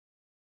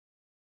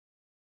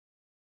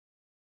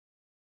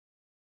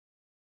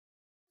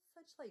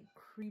Such like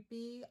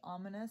creepy,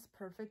 ominous,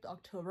 perfect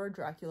October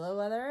Dracula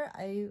weather.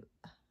 I'm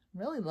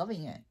really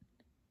loving it.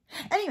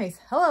 Anyways,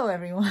 hello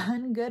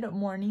everyone. Good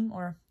morning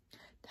or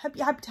happy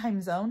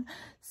time zone.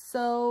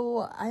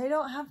 So I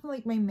don't have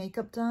like my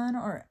makeup done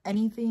or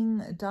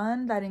anything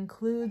done that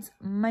includes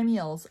my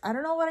meals. I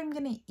don't know what I'm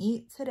gonna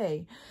eat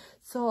today.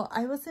 So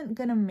I wasn't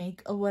gonna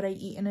make a what I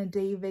eat in a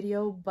day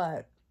video,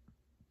 but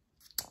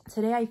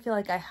today I feel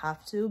like I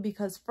have to,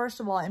 because first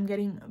of all, I'm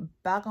getting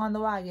back on the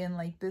wagon.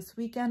 Like this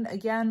weekend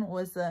again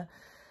was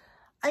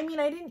I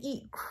didn't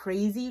eat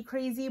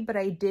crazy, but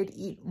I did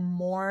eat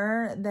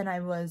more than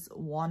I was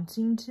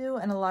wanting to.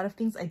 And a lot of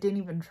things I didn't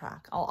even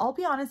track. I'll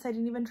be honest, I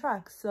didn't even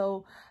track.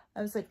 So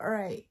I was like, all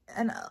right.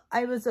 And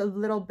I was a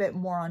little bit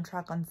more on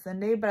track on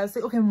Sunday, but I was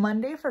like, okay,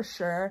 Monday for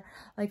sure.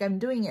 Like I'm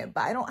doing it,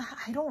 but I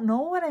don't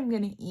know what I'm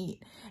going to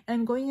eat. And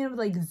I'm going in with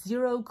like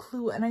zero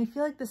clue. And I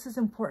feel like this is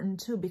important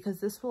too, because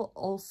this will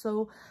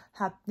also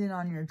happen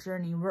on your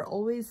journey. We're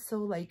always so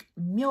like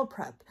meal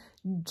prep,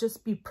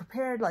 just be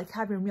prepared, like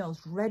have your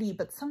meals ready.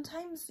 But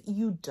sometimes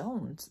you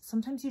don't.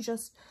 Sometimes you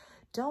just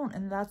don't.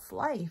 And that's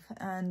life.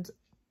 And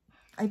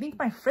I think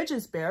my fridge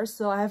is bare,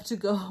 so I have to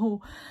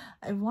go.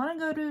 I want to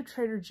go to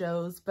Trader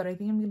Joe's, but I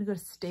think I'm going to go to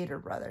Stater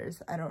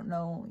Brothers. I don't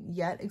know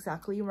yet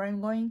exactly where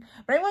I'm going,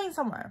 but I'm going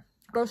somewhere.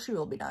 Grocery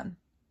will be done.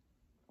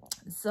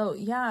 So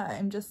yeah,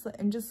 I'm just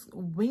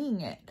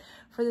winging it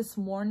for this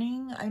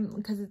morning.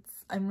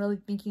 I'm really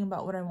thinking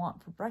about what I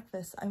want for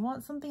breakfast. I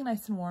want something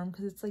nice and warm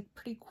because it's like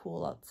pretty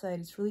cool outside.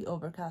 It's really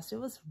overcast. It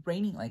was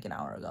raining like an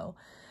hour ago,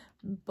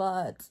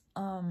 but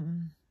I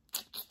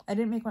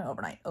didn't make my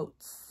overnight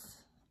oats.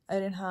 I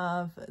didn't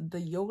have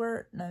the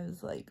yogurt, and I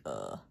was like,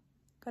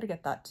 gotta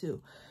get that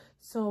too.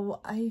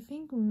 So I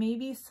think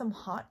maybe some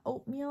hot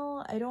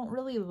oatmeal. I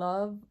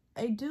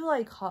do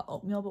like hot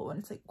oatmeal, but when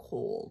it's like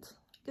cold.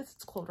 I guess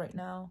it's cold right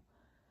now.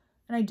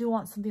 And I do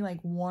want something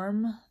like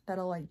warm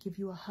that'll like give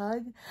you a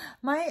hug.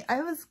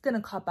 I was gonna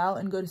cop out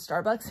and go to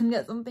Starbucks and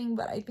get something,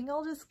 but I think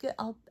I'll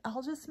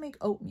just make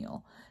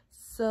oatmeal.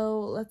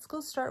 So let's go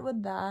start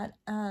with that.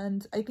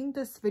 And I think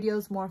this video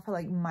is more for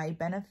like my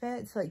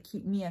benefit, to like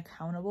keep me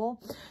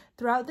accountable.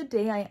 Throughout the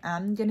day, I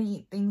am gonna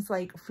eat things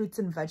like fruits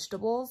and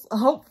vegetables.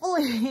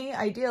 Hopefully,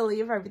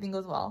 ideally, if everything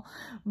goes well.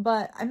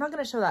 But I'm not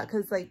gonna show that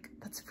because like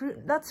that's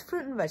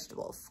fruit and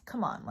vegetables.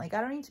 Come on, like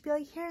I don't need to be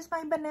like, here's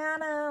my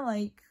banana.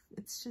 Like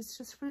it's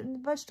just fruit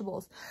and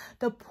vegetables.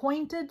 The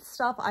pointed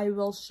stuff I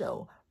will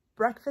show.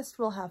 Breakfast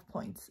will have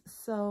points.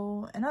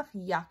 So enough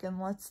yakking.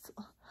 Let's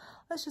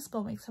just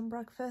go make some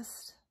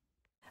breakfast.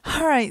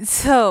 All right,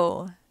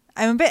 so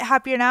I'm a bit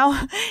happier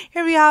now.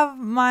 Here we have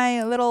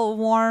my little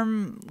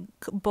warm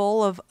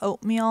bowl of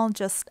oatmeal,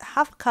 just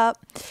half a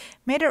cup,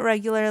 made it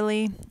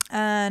regularly,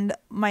 and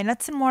my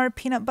nuts and more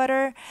peanut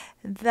butter,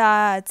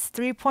 that's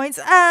 3 points,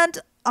 and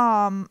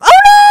oh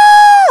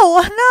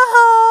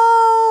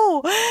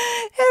no!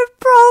 It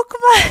broke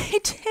my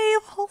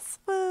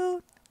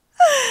tablespoon.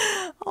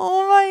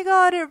 Oh my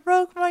god, it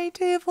broke my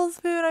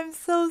tablespoon. I'm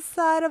so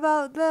sad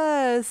about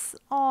this.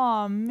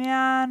 Oh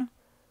man.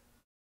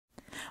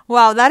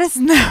 Wow, that has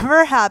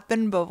never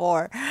happened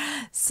before.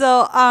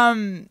 So,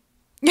 I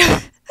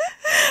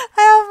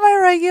have my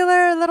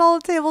regular little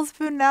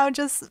tablespoon now,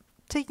 just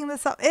taking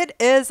this out. It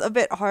is a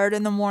bit hard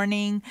in the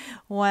morning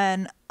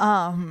when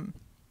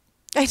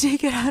I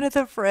take it out of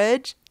the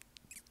fridge.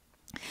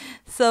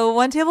 So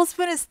 1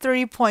 tablespoon is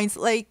 3 points.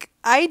 Like,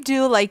 I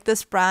do like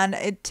this brand.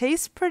 It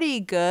tastes pretty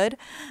good,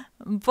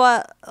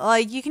 but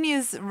like you can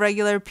use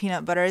regular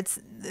peanut butter. It's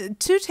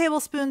 2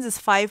 tablespoons is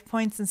 5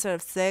 points instead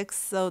of 6.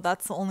 So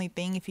that's the only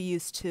thing if you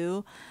use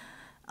 2.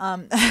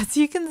 As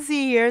you can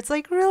see here, it's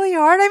like really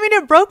hard. I mean,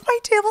 it broke my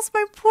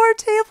poor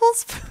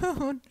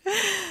tablespoon.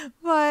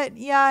 But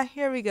yeah,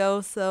 here we go.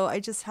 So I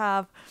just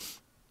have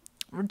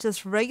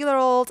just regular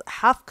old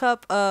half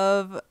cup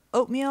of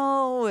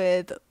oatmeal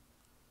with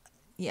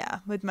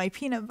my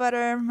peanut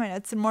butter, my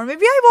nuts and more.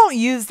 Maybe I won't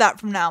use that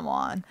from now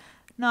on.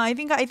 No, I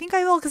think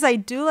I will, because I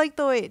do like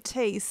the way it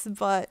tastes,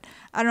 but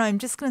I don't know, I'm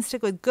just going to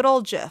stick with good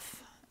old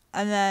Jif.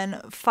 And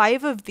then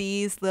 5 of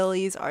these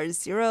lilies are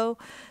 0.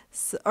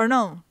 So, or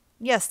no,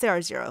 yes, they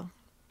are 0.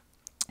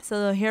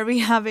 So here we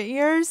have it.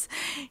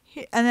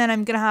 And then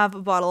I'm going to have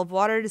a bottle of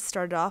water to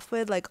start it off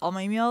with, like all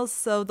my meals.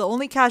 So the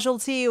only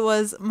casualty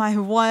was my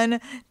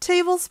 1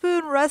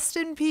 tablespoon. Rest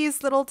in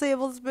peace, little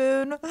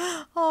tablespoon.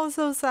 Oh,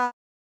 so sad.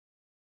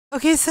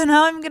 Okay, so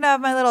now I'm gonna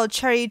have my little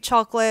cherry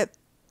chocolate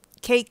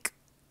cake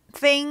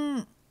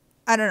thing.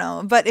 I don't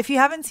know, but if you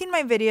haven't seen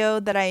my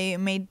video that I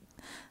made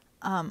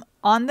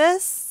on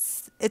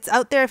this, it's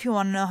out there if you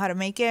want to know how to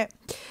make it.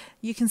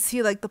 You can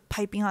see like the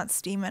piping hot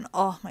steam, and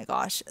oh my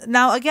gosh.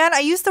 Now again, I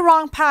used the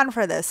wrong pan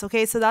for this,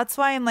 okay? So that's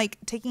why I'm like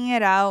taking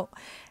it out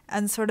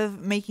and sort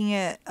of making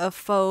it a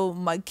faux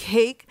mug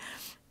cake.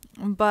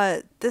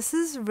 But this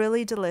is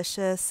really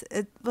delicious.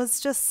 It was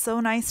just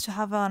so nice to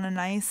have on a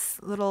nice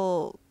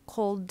little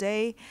cold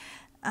day,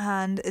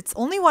 and it's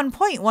only 1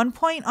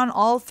 point on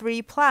all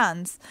 3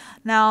 plans.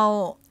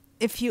 Now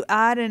if you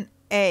add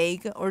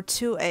egg or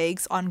 2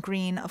 eggs on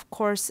green, of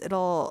course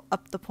it'll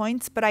up the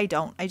points, but I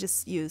don't. I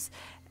just use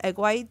egg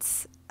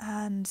whites.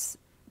 And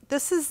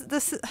this is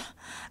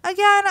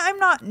again, I'm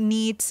not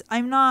neat.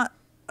 I'm not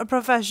a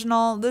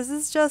professional. This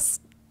is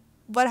just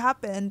what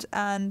happened,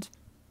 and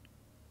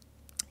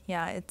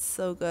yeah, it's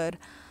so good.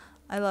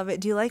 I love it.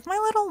 Do you like my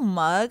little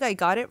mug? I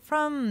got it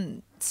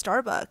from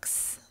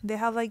Starbucks. They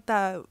have like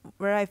that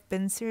Where I've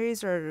Been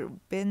series or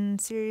Been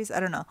series.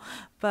 I don't know.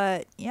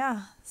 But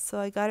yeah, so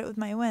I got it with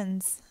my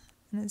wins.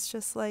 And it's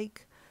just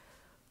like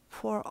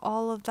pour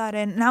all of that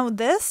in. Now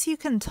this, you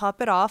can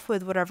top it off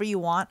with whatever you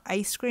want.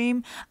 Ice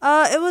cream.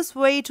 It was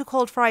way too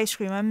cold for ice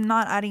cream. I'm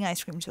not adding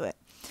ice cream to it.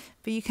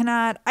 But you can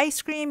add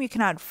ice cream. You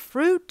can add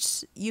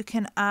fruit. You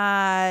can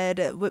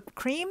add whipped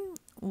cream.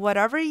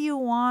 Whatever you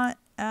want.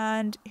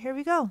 And here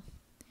we go.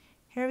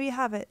 Here we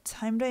have it.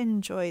 Time to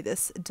enjoy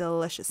this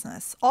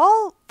deliciousness.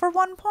 All for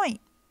 1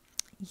 point.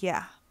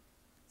 Yeah.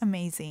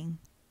 Amazing.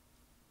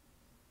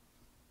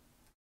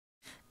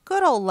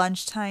 Good old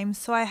lunchtime.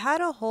 So I had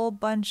a whole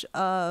bunch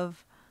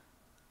of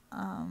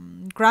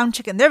ground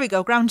chicken. There we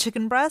go. Ground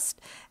chicken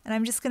breast. And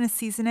I'm just going to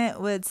season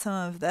it with some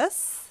of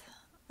this.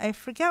 I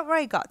forget where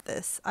I got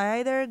this. I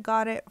either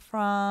got it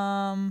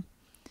from...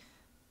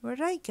 Where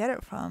did I get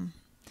it from?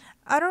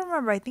 I don't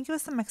remember. I think it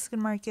was the Mexican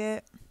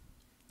market.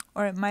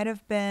 Or it might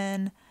have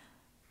been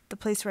the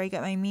place where I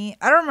get my meat.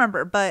 I don't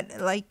remember, but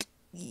like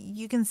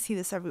you can see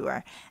this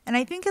everywhere. And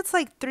I think it's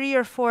like 3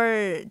 or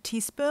 4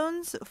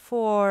 teaspoons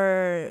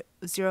for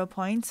 0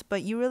 points,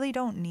 but you really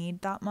don't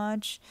need that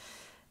much.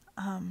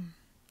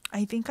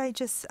 I think I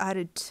just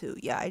added 2.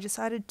 Yeah, I just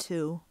added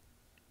 2.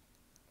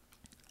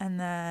 And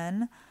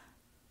then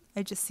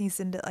I just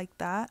seasoned it like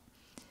that.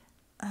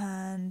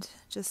 And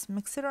just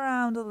mix it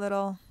around a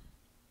little.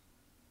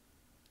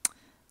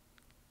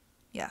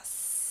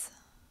 Yes.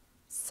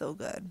 So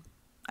good.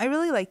 I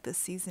really like this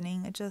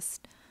seasoning. It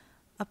just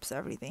ups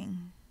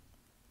everything.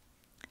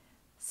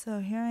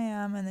 So here I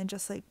am, and then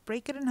just like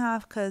break it in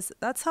half because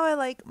that's how I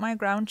like my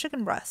ground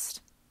chicken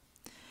breast.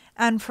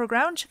 And for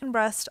ground chicken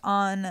breast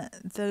on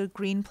the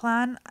green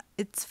plan,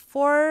 it's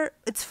 4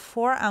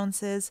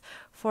 ounces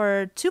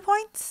for 2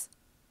 points,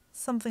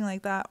 something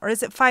like that. Or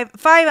is it 5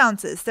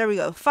 ounces? There we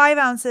go. 5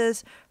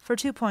 ounces for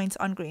 2 points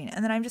on green.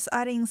 And then I'm just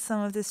adding some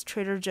of this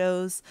Trader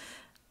Joe's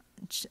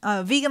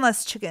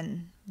veganless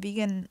chicken.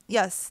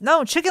 Chickenless.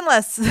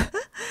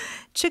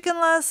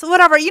 Chickenless,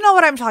 whatever. You know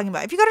what I'm talking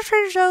about. If you go to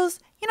Trader Joe's,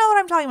 you know what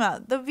I'm talking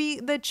about.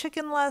 The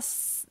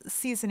chickenless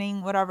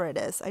seasoning, whatever it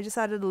is. I just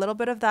added a little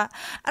bit of that.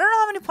 I don't know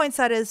how many points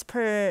that is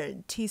per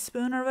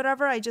teaspoon or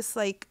whatever. I just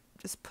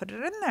put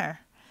it in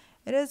there.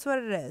 It is what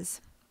it is.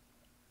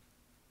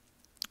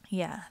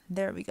 Yeah,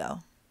 there we go.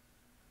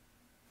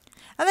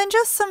 And then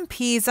just some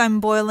peas I'm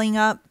boiling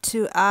up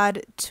to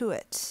add to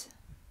it.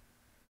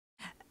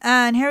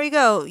 And here we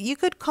go. You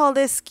could call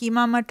this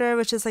keema matar,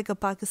 which is like a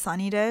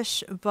Pakistani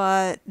dish,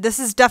 but this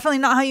is definitely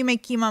not how you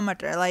make keema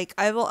matar. Like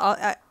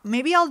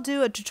maybe I'll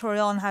do a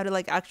tutorial on how to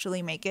like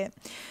actually make it,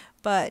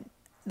 but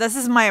this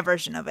is my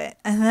version of it.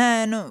 And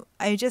then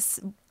I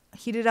just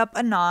heated up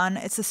a naan.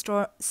 It's a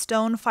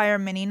stone fire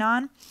mini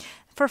naan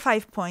for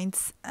 5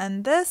 points,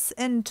 and this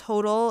in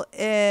total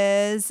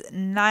is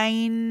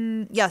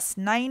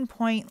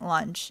 9-point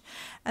lunch.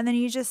 And then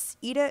you just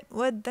eat it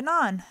with the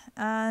naan,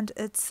 and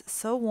it's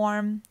so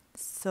warm,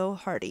 so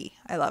hearty.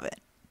 I love it.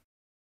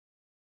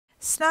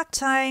 Snack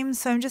time.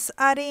 So I'm just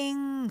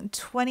adding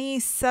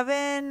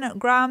 27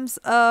 grams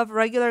of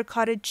regular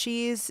cottage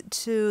cheese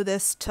to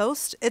this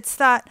toast. It's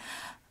that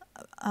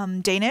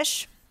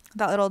Danish,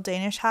 that little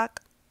Danish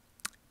hack.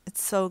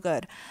 It's so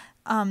good.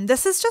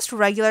 This is just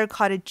regular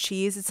cottage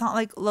cheese. It's not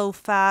like low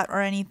fat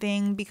or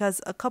anything,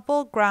 because a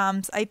couple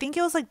grams, I think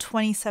it was like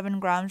 27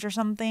 grams or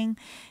something,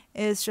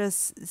 is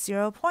just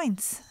 0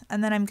 points.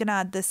 And then I'm going to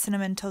add this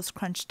Cinnamon Toast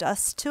Crunch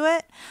dust to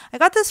it. I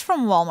got this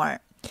from Walmart.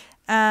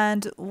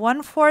 And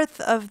 1/4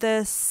 of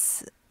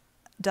this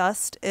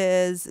dust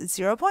is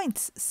 0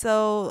 points.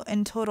 So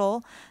in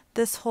total,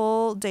 this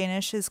whole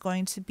Danish is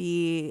going to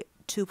be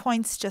 2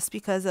 points just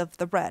because of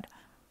the bread.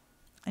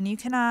 And you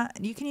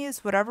can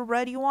use whatever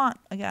bread you want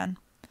again.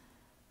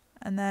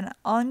 And then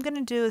all I'm going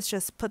to do is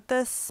just pop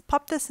this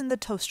in the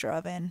toaster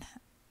oven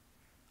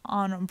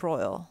on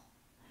broil.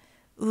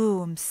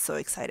 Ooh, I'm so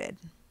excited.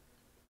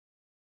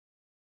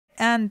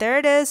 And there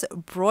it is,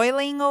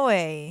 broiling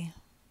away.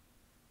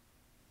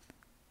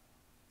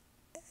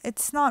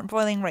 It's not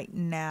broiling right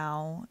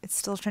now. It's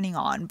still turning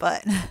on,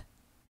 but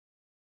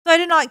I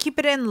did not keep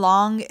it in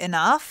long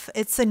enough.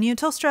 It's a new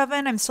toaster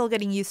oven. I'm still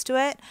getting used to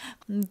it.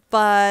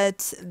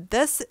 But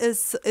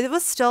it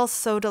was still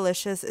so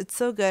delicious. It's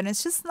so good.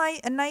 It's just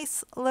a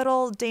nice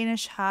little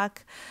Danish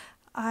hack.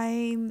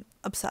 I'm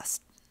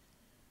obsessed.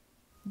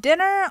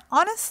 Dinner,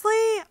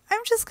 honestly,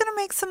 I'm just going to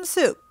make some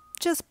soup.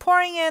 Just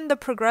pouring in the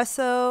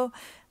Progresso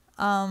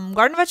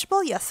garden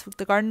vegetable. Yes,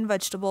 the garden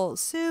vegetable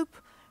soup.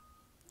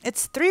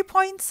 It's 3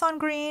 points on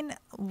green.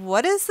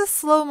 What is the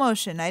slow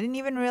motion? I didn't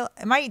even realize.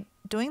 Am I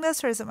doing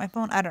this or is it my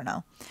phone? I don't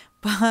know.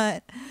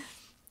 But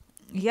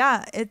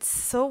yeah, it's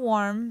so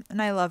warm and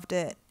I loved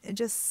it.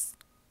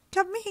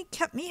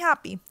 kept me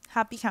happy.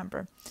 Happy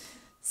camper.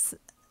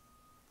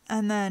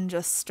 And then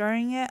just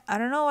stirring it. I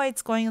don't know why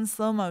it's going in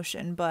slow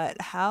motion,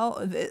 but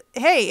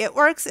hey, it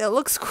works. It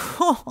looks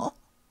cool.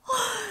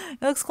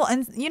 It looks cool.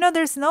 And you know,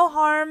 there's no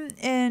harm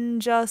in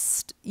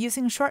just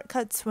using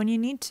shortcuts when you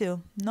need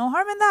to. No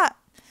harm in that.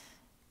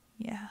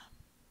 Yeah.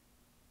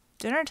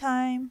 Dinner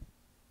time.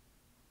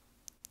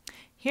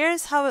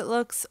 Here's how it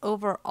looks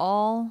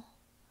overall.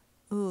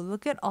 Ooh,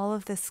 look at all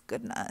of this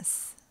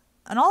goodness.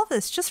 And all of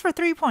this just for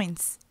 3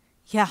 points.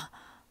 Yeah,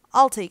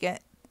 I'll take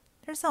it.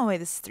 There's no way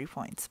this is 3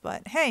 points,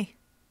 but hey,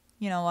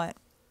 you know what?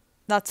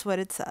 That's what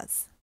it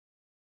says.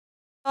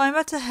 So I'm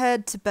about to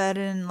head to bed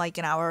in like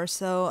an hour or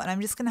so, and I'm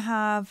just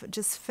gonna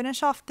just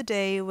finish off the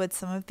day with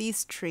some of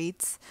these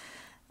treats.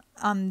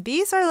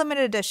 These are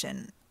limited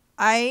edition.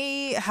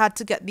 I had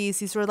to get these.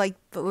 These were like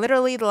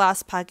literally the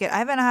last packet. I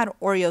haven't had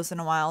Oreos in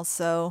a while,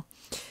 so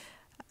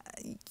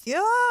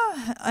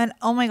yeah. And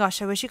oh my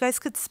gosh, I wish you guys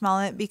could smell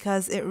it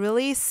because it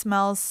really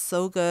smells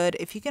so good.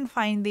 If you can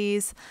find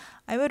these,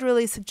 I would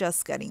really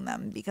suggest getting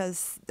them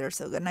because they're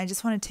so good. And I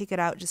just want to take it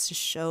out just to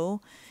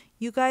show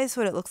you guys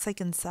what it looks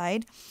like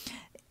inside.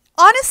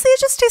 Honestly, it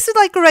just tasted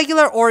like a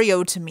regular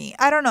Oreo to me.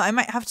 I don't know. I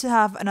might have to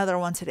have another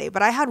one today.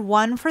 But I had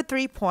one for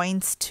 3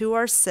 points, 2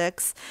 or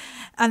 6.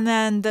 And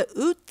then the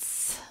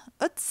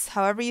Oots,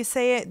 however you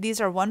say it,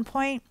 these are 1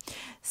 point.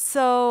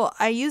 So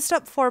I used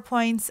up 4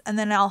 points, and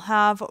then I'll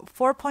have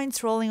 4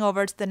 points rolling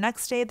over to the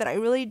next day that I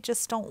really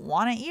just don't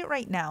want to eat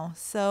right now.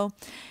 So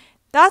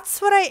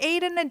that's what I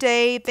ate in a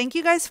day. Thank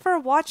you guys for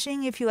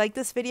watching. If you like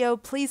this video,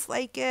 please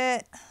like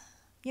it.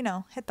 You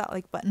know, hit that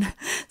like button.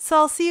 So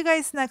I'll see you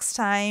guys next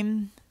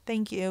time.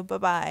 Thank you.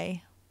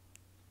 Bye-bye.